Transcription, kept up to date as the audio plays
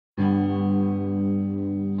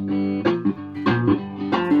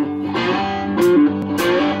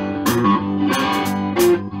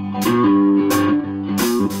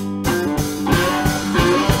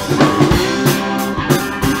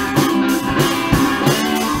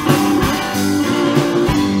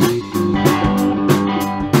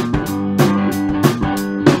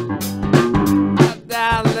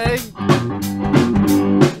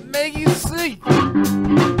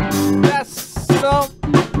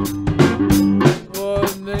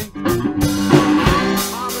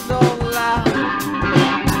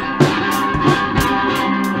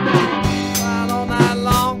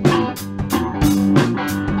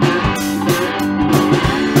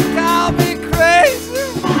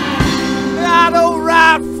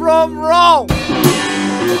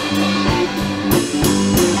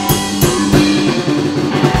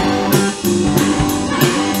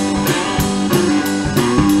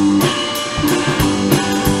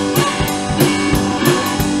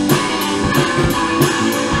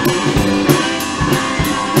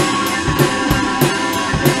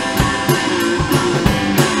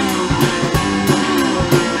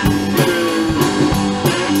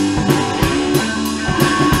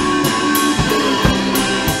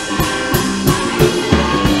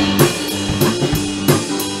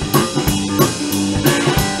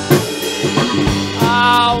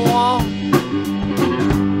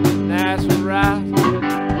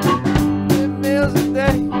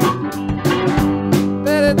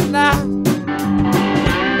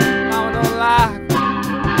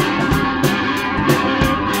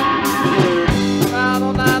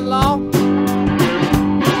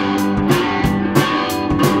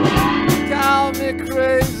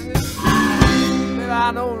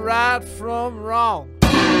right from wrong.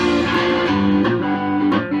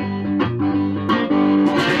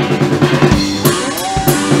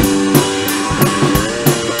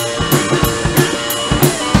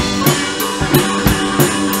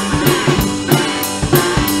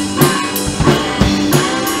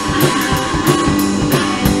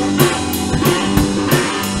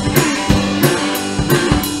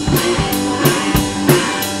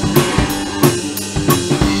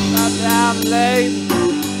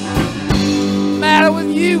 Matter with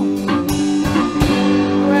you,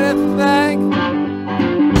 do anything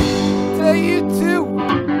to you too.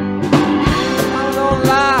 I don't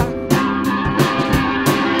lie.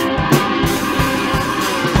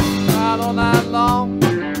 Right all night long.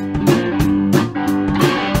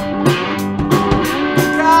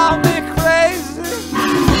 Call me crazy,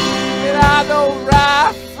 and I know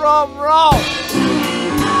right from wrong.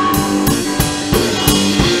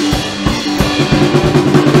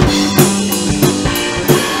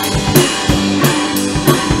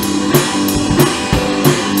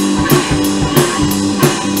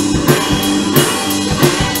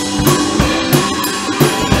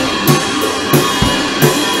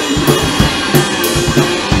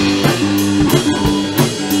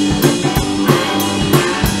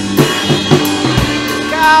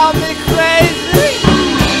 Call me crazy,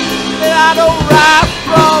 but I know right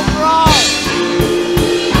from wrong.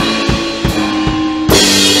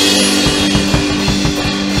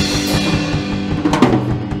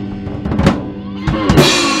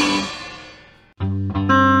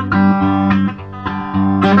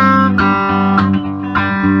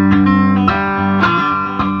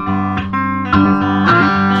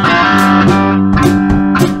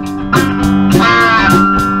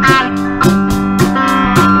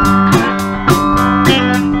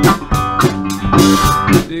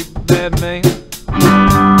 Bad man,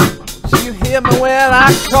 do you hear me when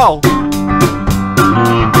I call?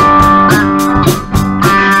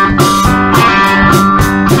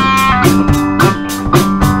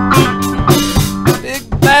 Big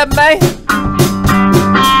bad man,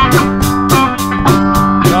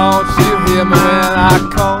 don't you hear me when I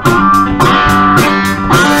call?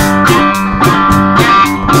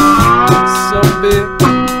 It's so big,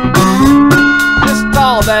 just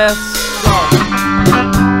all that song.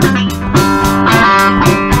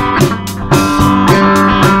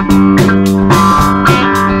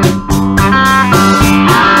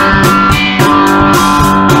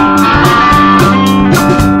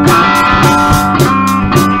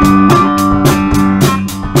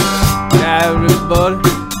 Everybody,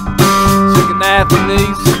 shaking at the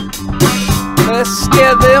knees. Let's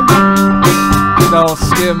scare them, don't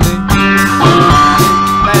scare me.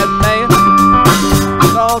 Bad man,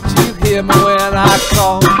 don't you hear me when I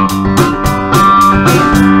call?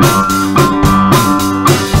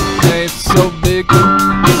 Ain't so big,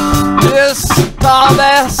 just all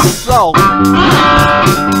that soul.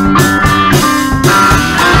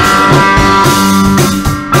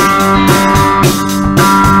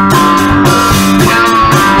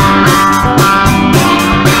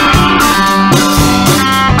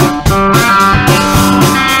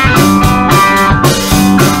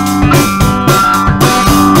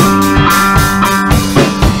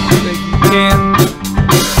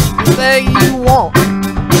 You want,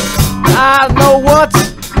 I know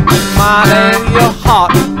what's mine and your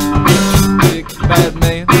heart, big bad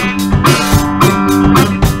man.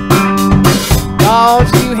 Don't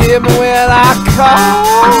you hear me when I call?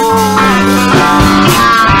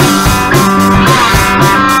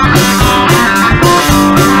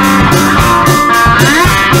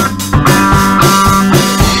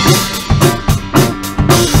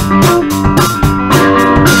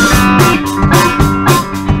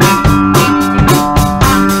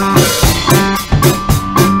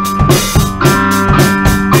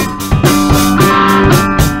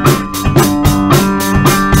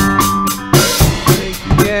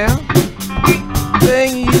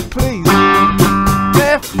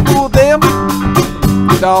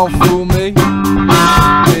 Don't fool me,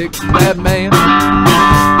 big bad man.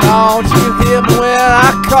 Don't you hear me when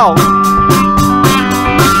I call?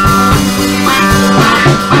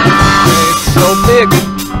 Ain't so big,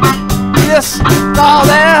 just all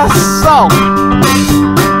that song.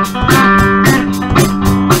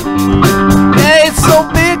 Ain't so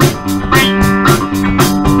big,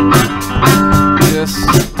 just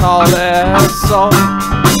all that song.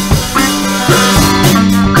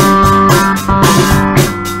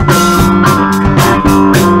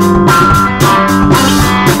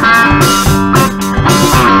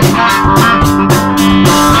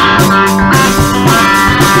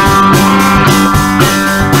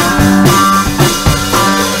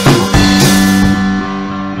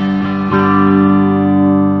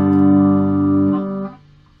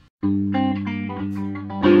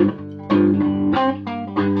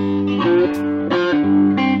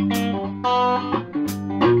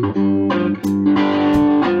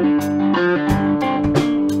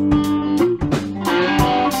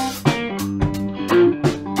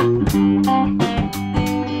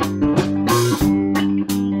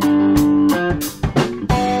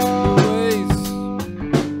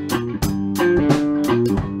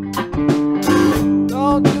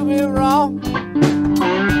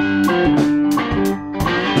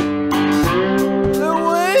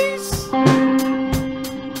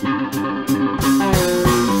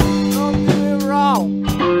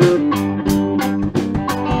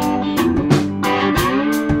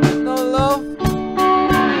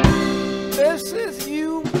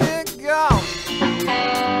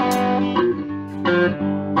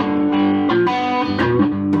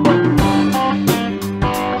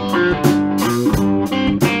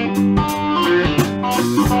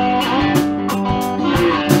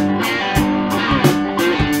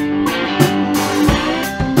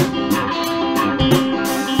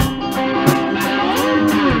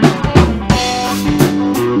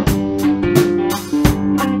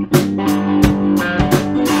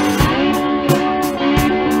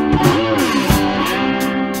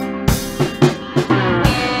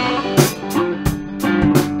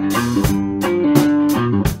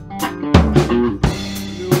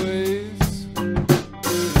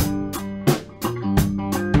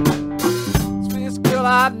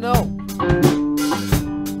 I know.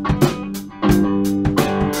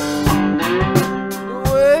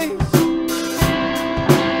 Louise,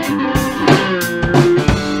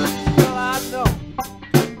 well, I know.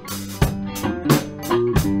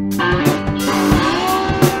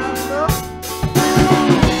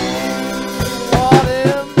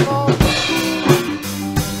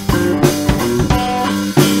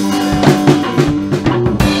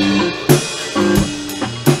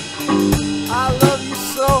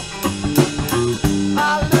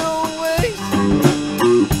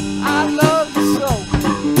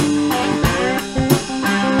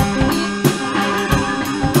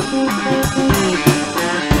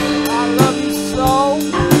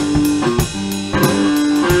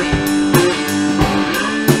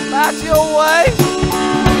 Your way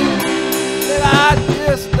that I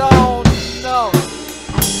just don't know.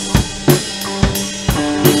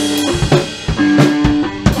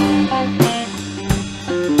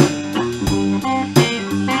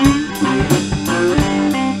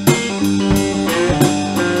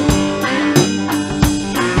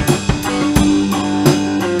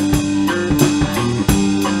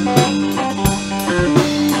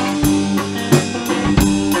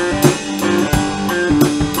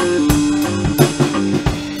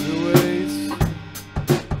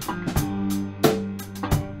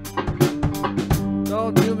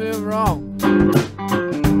 Don't do me wrong.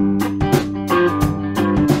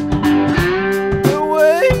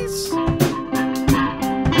 Louise,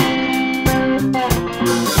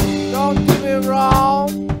 don't do me wrong.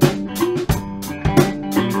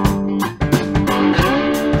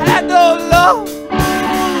 Had no love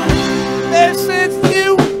ever since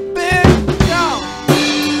you been gone.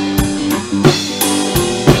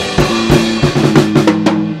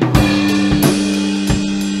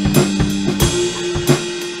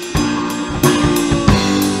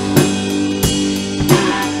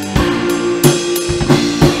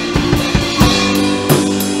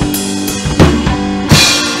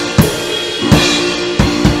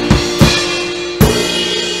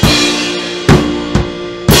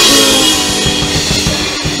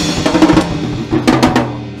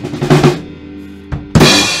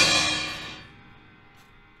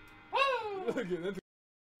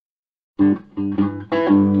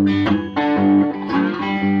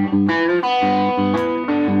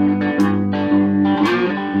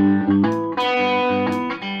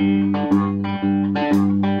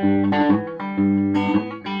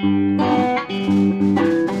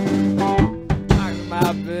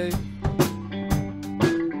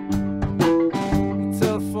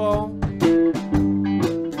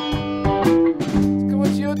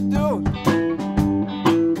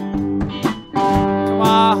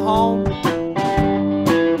 Home,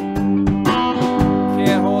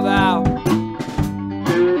 can't hold out,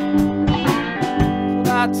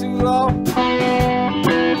 not too long.